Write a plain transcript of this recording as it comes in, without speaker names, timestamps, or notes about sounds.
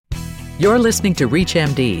You're listening to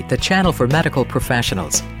ReachMD, the channel for medical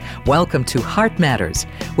professionals. Welcome to Heart Matters,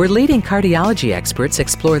 where leading cardiology experts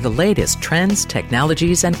explore the latest trends,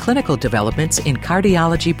 technologies, and clinical developments in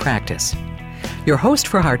cardiology practice. Your host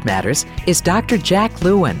for Heart Matters is Dr. Jack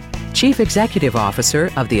Lewin, Chief Executive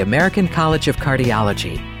Officer of the American College of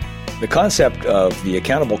Cardiology. The concept of the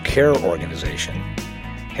Accountable Care Organization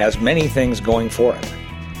has many things going for it,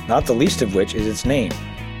 not the least of which is its name.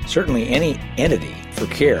 Certainly any entity for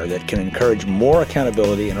care that can encourage more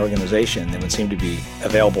accountability and organization than would seem to be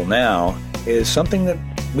available now is something that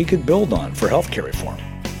we could build on for healthcare reform.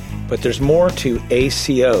 But there's more to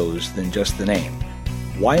ACOs than just the name.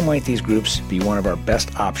 Why might these groups be one of our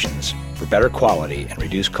best options for better quality and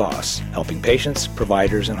reduced costs, helping patients,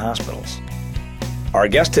 providers, and hospitals? Our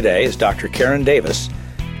guest today is Dr. Karen Davis,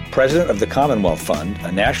 President of the Commonwealth Fund,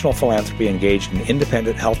 a national philanthropy engaged in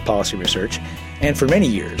independent health policy research, and for many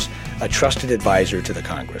years, a trusted advisor to the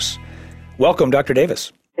Congress. Welcome, Dr.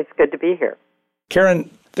 Davis. It's good to be here. Karen,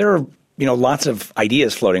 there are lots of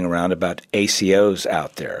ideas floating around about ACOs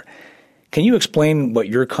out there. Can you explain what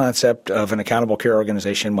your concept of an accountable care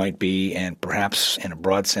organization might be, and perhaps in a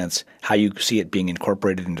broad sense, how you see it being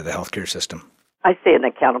incorporated into the healthcare system? I see an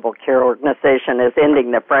accountable care organization as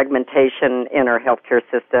ending the fragmentation in our healthcare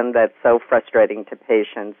system that's so frustrating to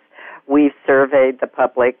patients. We've surveyed the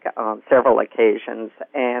public on several occasions,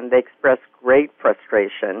 and they express great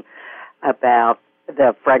frustration about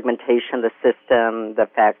the fragmentation of the system, the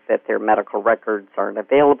fact that their medical records aren't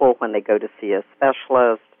available when they go to see a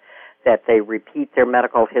specialist, that they repeat their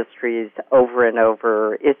medical histories over and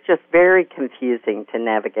over. It's just very confusing to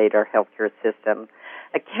navigate our healthcare system.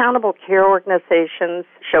 Accountable care organizations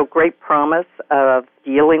show great promise of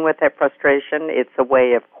dealing with that frustration. It's a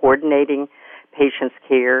way of coordinating patients'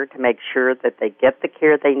 care to make sure that they get the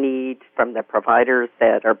care they need from the providers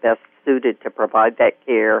that are best suited to provide that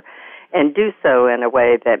care, and do so in a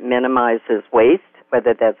way that minimizes waste,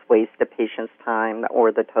 whether that's waste of patients' time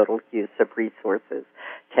or the total use of resources.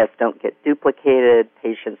 Tests don't get duplicated.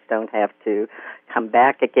 Patients don't have to come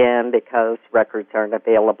back again because records aren't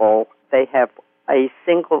available. They have a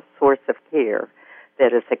single source of care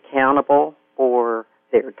that is accountable for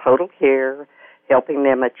their total care, helping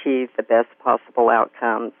them achieve the best possible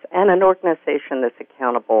outcomes, and an organization that's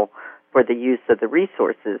accountable for the use of the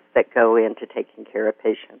resources that go into taking care of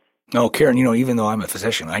patients. Oh, Karen, even though I'm a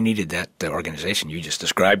physician, I needed that organization you just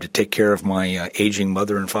described to take care of my aging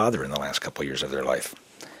mother and father in the last couple of years of their life.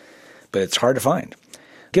 But it's hard to find.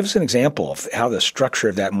 Give us an example of how the structure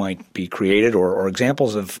of that might be created, or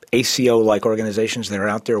examples of ACO-like organizations that are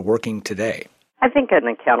out there working today. I think an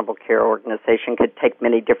accountable care organization could take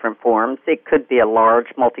many different forms. It could be a large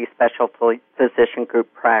multi-specialty physician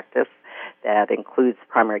group practice that includes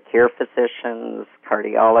primary care physicians,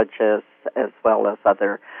 cardiologists, as well as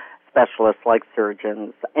other specialists like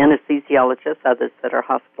surgeons, anesthesiologists, others that are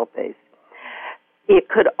hospital-based. It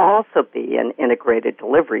could also be an integrated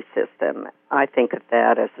delivery system. I think of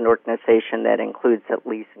that as an organization that includes at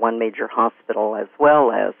least one major hospital as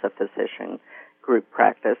well as a physician group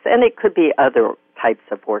practice. And it could be other types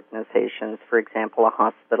of organizations, for example, a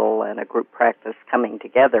hospital and a group practice coming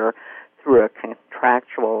together through a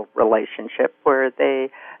contractual relationship where they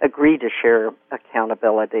agree to share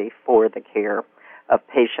accountability for the care of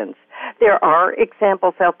patients. There are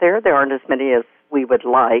examples out there. There aren't as many as we would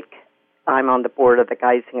like. I'm on the board of the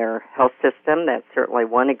Geisinger Health System. That's certainly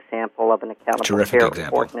one example of an accountable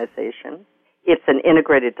care organization. It's an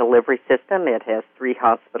integrated delivery system. It has 3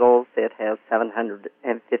 hospitals. It has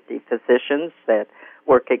 750 physicians that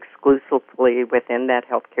work exclusively within that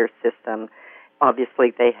healthcare system.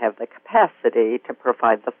 Obviously, they have the capacity to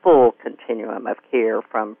provide the full continuum of care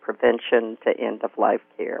from prevention to end-of-life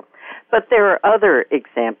care. But there are other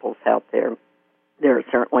examples out there. There are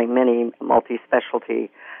certainly many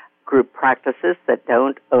multi-specialty group practices that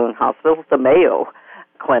don't own hospitals. The Mayo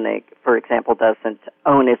Clinic, for example, doesn't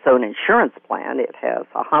own its own insurance plan. It has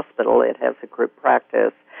a hospital, it has a group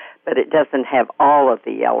practice, but it doesn't have all of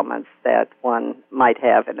the elements that one might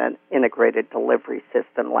have in an integrated delivery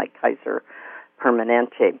system like Kaiser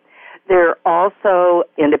Permanente. There are also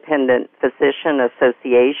independent physician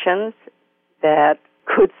associations that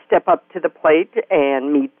could step up to the plate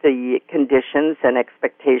and meet the conditions and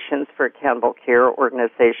expectations for accountable care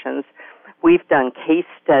organizations. We've done case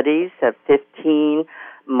studies of 15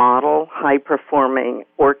 model, high-performing,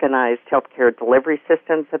 organized healthcare delivery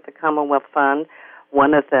systems at the Commonwealth Fund.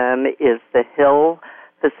 One of them is the Hill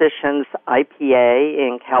Physicians IPA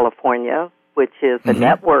in California, which is a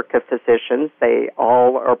network of physicians. They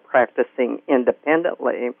all are practicing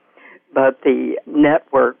independently, but the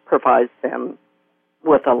network provides them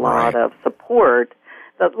with a lot of support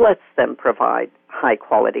that lets them provide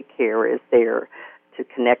high-quality care, is there to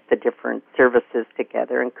connect the different services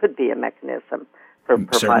together and could be a mechanism for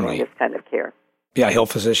providing Certainly. this kind of care. Yeah, Hill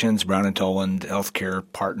Physicians, Brown and Toland, Healthcare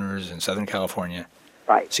Partners in Southern California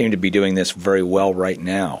Right. seem to be doing this very well right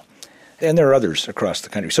now. And there are others across the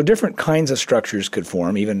country. So different kinds of structures could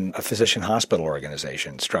form. Even a physician hospital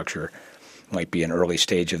organization structure might be an early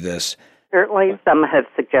stage of this. Certainly, some have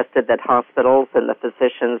suggested that hospitals and the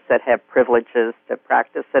physicians that have privileges to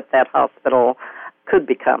practice at that hospital could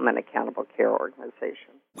become an accountable care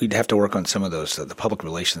organization. We'd have to work on some of those, the public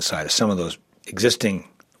relations side of some of those existing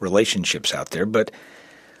relationships out there. But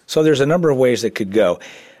so there's a number of ways that could go.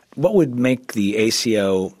 What would make the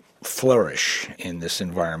ACO flourish in this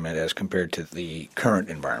environment as compared to the current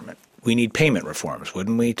environment? We need payment reforms,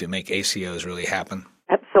 wouldn't we, to make ACOs really happen?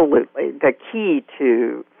 Absolutely. The key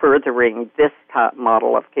to furthering this top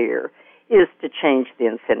model of care is to change the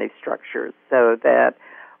incentive structures so that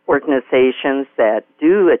organizations that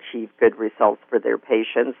do achieve good results for their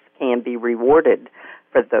patients can be rewarded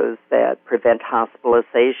for those that prevent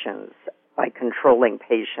hospitalizations by controlling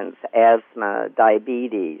patients' asthma,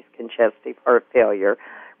 diabetes, congestive heart failure,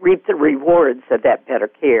 reap the rewards of that better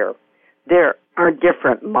care. There are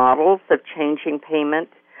different models of changing payment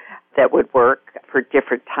that would work for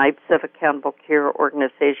different types of accountable care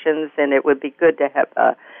organizations, and it would be good to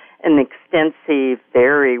have an extensive,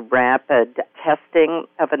 very rapid testing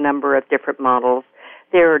of a number of different models.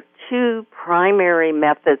 There are two primary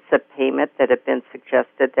methods of payment that have been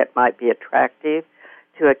suggested that might be attractive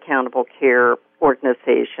to accountable care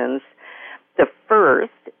organizations. The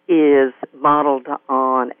first is modeled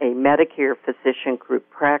on a Medicare physician group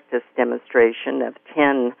practice demonstration of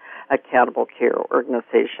 10 accountable care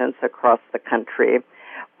organizations across the country,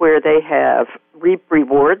 where they have reap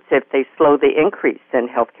rewards if they slow the increase in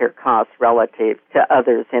healthcare costs relative to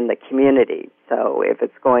others in the community. So if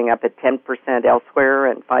it's going up at 10% elsewhere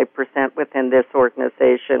and 5% within this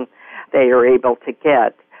organization, they are able to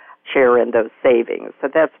get share in those savings. So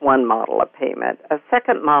that's one model of payment. A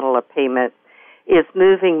second model of payment is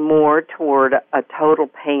moving more toward a total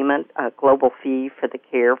payment, a global fee for the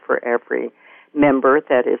care for every member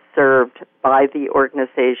that is served by the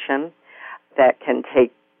organization, that can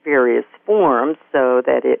take various forms so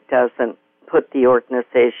that it doesn't put the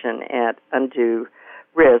organization at undue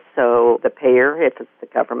risk. So the payer, if it's the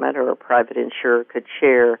government or a private insurer, could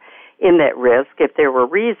share in that risk if there were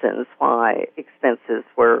reasons why expenses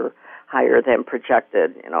were higher than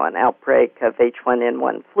projected, an outbreak of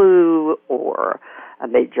H1N1 flu or a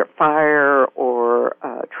major fire or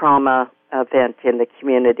a trauma event in the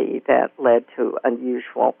community that led to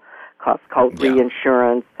unusual costs called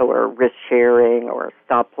reinsurance or risk sharing or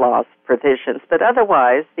stop loss provisions. But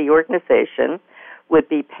otherwise, the organization would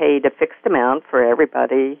be paid a fixed amount for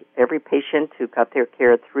everybody, every patient who got their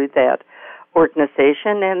care through that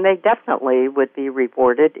organization, and they definitely would be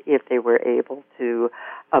rewarded if they were able to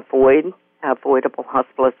avoid avoidable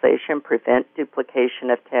hospitalization, prevent duplication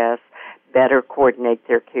of tests, better coordinate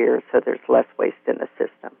their care so there's less waste in the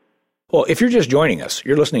system. Well, if you're just joining us,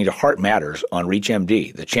 you're listening to Heart Matters on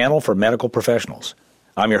ReachMD, the channel for medical professionals.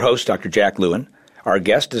 I'm your host, Dr. Jack Lewin. Our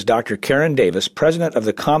guest is Dr. Karen Davis, president of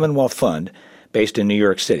the Commonwealth Fund, based in New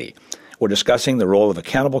York City. We're discussing the role of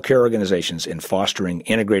accountable care organizations in fostering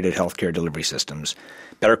integrated healthcare delivery systems,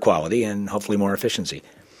 better quality, and hopefully more efficiency.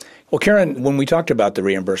 Well, Karen, when we talked about the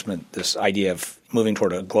reimbursement, this idea of moving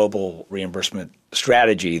toward a global reimbursement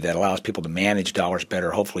strategy that allows people to manage dollars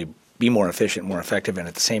better, hopefully be more efficient, more effective, and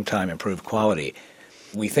at the same time improve quality,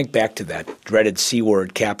 we think back to that dreaded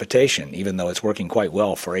C-word capitation, even though it's working quite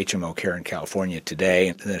well for HMO care in California today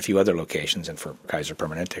and a few other locations, and for Kaiser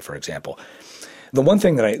Permanente, for example. The one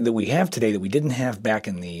thing that we have today that we didn't have back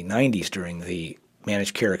in the 90s during the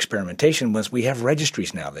managed care experimentation was we have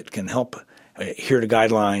registries now that can help adhere to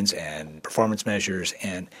guidelines and performance measures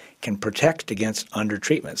and can protect against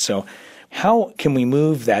undertreatment. So how can we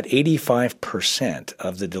move that 85%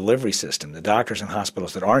 of the delivery system, the doctors and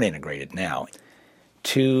hospitals that aren't integrated now,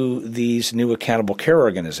 to these new accountable care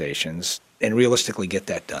organizations and realistically get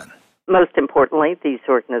that done? Most importantly, these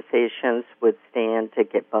organizations would stand to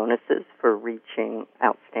get bonuses for reaching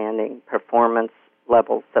outstanding performance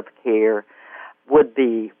levels of care, would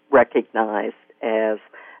be recognized as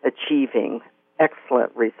achieving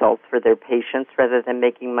excellent results for their patients rather than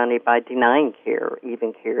making money by denying care,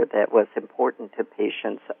 even care that was important to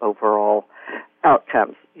patients' overall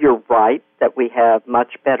outcomes. You're right that we have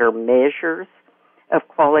much better measures of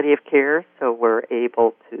quality of care, so we're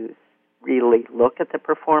able to really look at the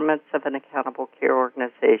performance of an accountable care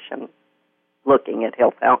organization, looking at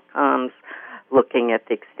health outcomes, looking at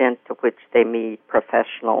the extent to which they meet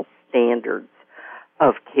professional standards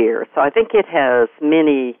of care. So I think it has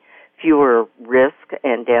many fewer risks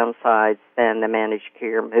and downsides than the managed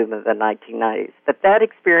care movement of the 1990s. But that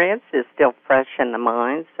experience is still fresh in the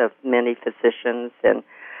minds of many physicians and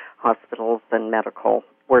hospitals and medical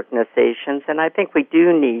organizations. And I think we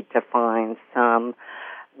do need to find some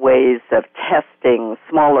ways of testing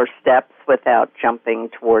smaller steps without jumping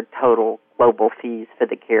toward total global fees for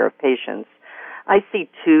the care of patients. I see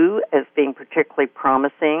two as being particularly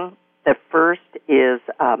promising. The first is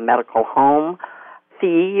a medical home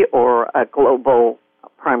fee or a global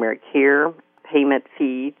primary care payment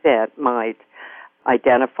fee that might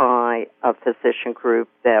identify a physician group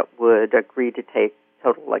that would agree to take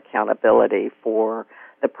total accountability for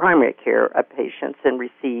the primary care of patients and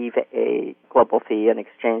receive a global fee in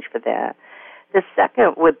exchange for that. The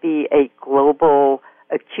second would be a global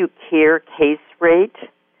acute care case rate.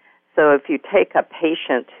 So if you take a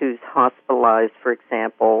patient who's hospitalized, for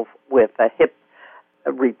example, with a hip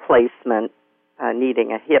replacement,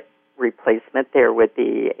 needing a hip replacement, there would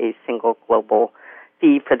be a single global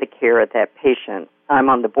fee for the care of that patient. I'm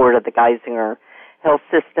on the board of the Geisinger Health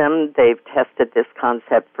System. They've tested this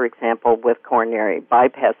concept, for example, with coronary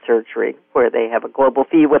bypass surgery, where they have a global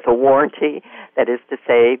fee with a warranty. That is to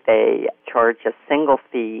say, they charge a single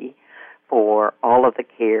fee for all of the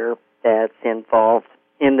care that's involved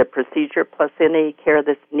in the procedure, plus any care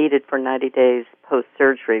that's needed for 90 days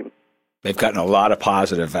post-surgery. They've gotten a lot of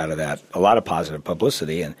positive out of that, a lot of positive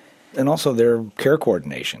publicity, and also their care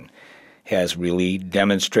coordination has really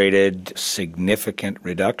demonstrated significant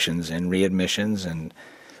reductions in readmissions and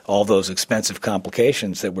all those expensive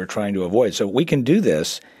complications that we're trying to avoid. So we can do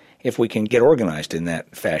this if we can get organized in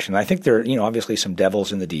that fashion. I think there are, obviously some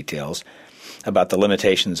devils in the details about the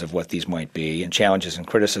limitations of what these might be and challenges and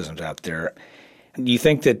criticisms out there. Do you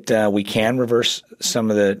think that we can reverse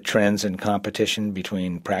some of the trends in competition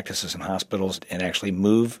between practices and hospitals and actually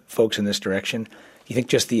move folks in this direction? Do you think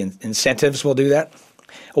just the incentives will do that?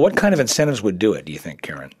 Well, what kind of incentives would do it, do you think,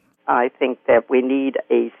 Karen? I think that we need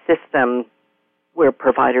a system where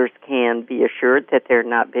providers can be assured that they're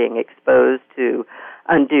not being exposed to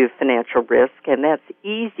undue financial risk, and that's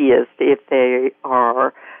easiest if they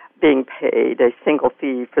are being paid a single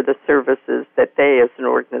fee for the services that they as an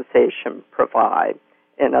organization provide.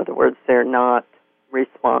 In other words, they're not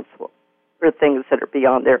responsible for things that are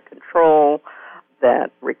beyond their control,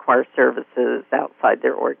 that require services outside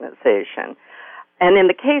their organization. And in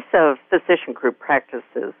the case of physician group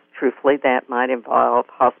practices, truthfully, that might involve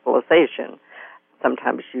hospitalization.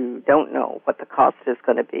 Sometimes you don't know what the cost is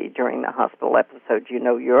going to be during the hospital episode. You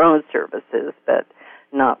know your own services, but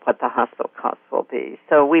not what the hospital costs will be.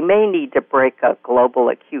 So we may need to break a global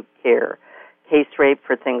acute care case rate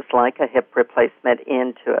for things like a hip replacement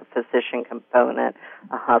into a physician component,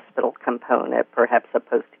 a hospital component, perhaps a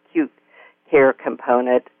post-acute care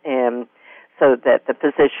component, and so that the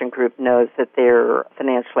physician group knows that they're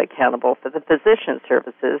financially accountable for the physician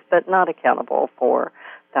services, but not accountable for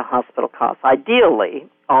the hospital costs. Ideally,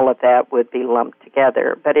 all of that would be lumped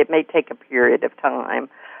together, but it may take a period of time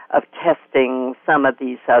of testing some of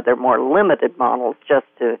these other more limited models just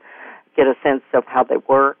to get a sense of how they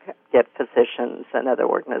work, get physicians and other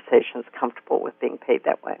organizations comfortable with being paid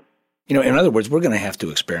that way. In other words, we're going to have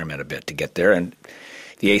to experiment a bit to get there, and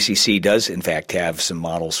the ACC does, in fact, have some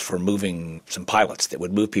models for moving some pilots that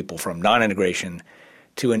would move people from non-integration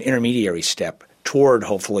to an intermediary step toward,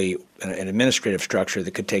 hopefully, an administrative structure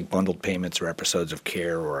that could take bundled payments or episodes of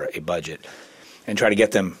care or a budget and try to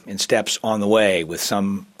get them in steps on the way with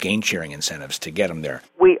some gain-sharing incentives to get them there.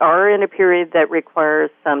 We are in a period that requires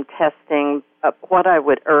some testing. What I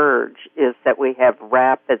would urge is that we have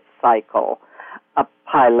rapid cycle of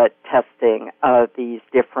pilot testing of these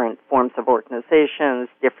different forms of organizations,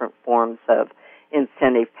 different forms of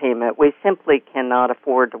incentive payment. We simply cannot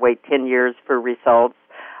afford to wait 10 years for results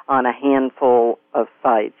on a handful of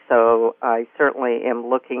sites. So I certainly am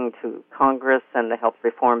looking to Congress and the health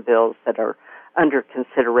reform bills that are under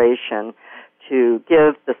consideration to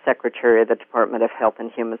give the Secretary of the Department of Health and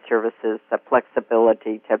Human Services the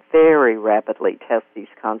flexibility to very rapidly test these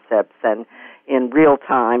concepts and in real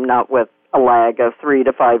time, not with a lag of 3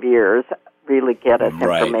 to 5 years, really get us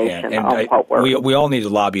information on what works. We all need to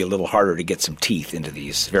lobby a little harder to get some teeth into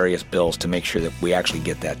these various bills to make sure that we actually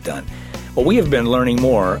get that done. Well, we have been learning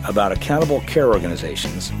more about accountable care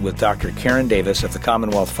organizations with Dr. Karen Davis of the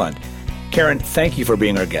Commonwealth Fund. Karen, thank you for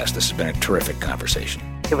being our guest. This has been a terrific conversation.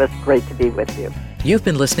 It was great to be with you. You've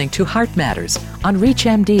been listening to Heart Matters on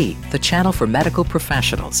ReachMD, the channel for medical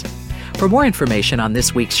professionals. For more information on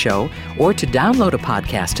this week's show or to download a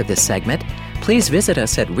podcast of this segment, please visit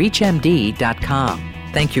us at reachmd.com.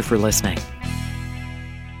 Thank you for listening.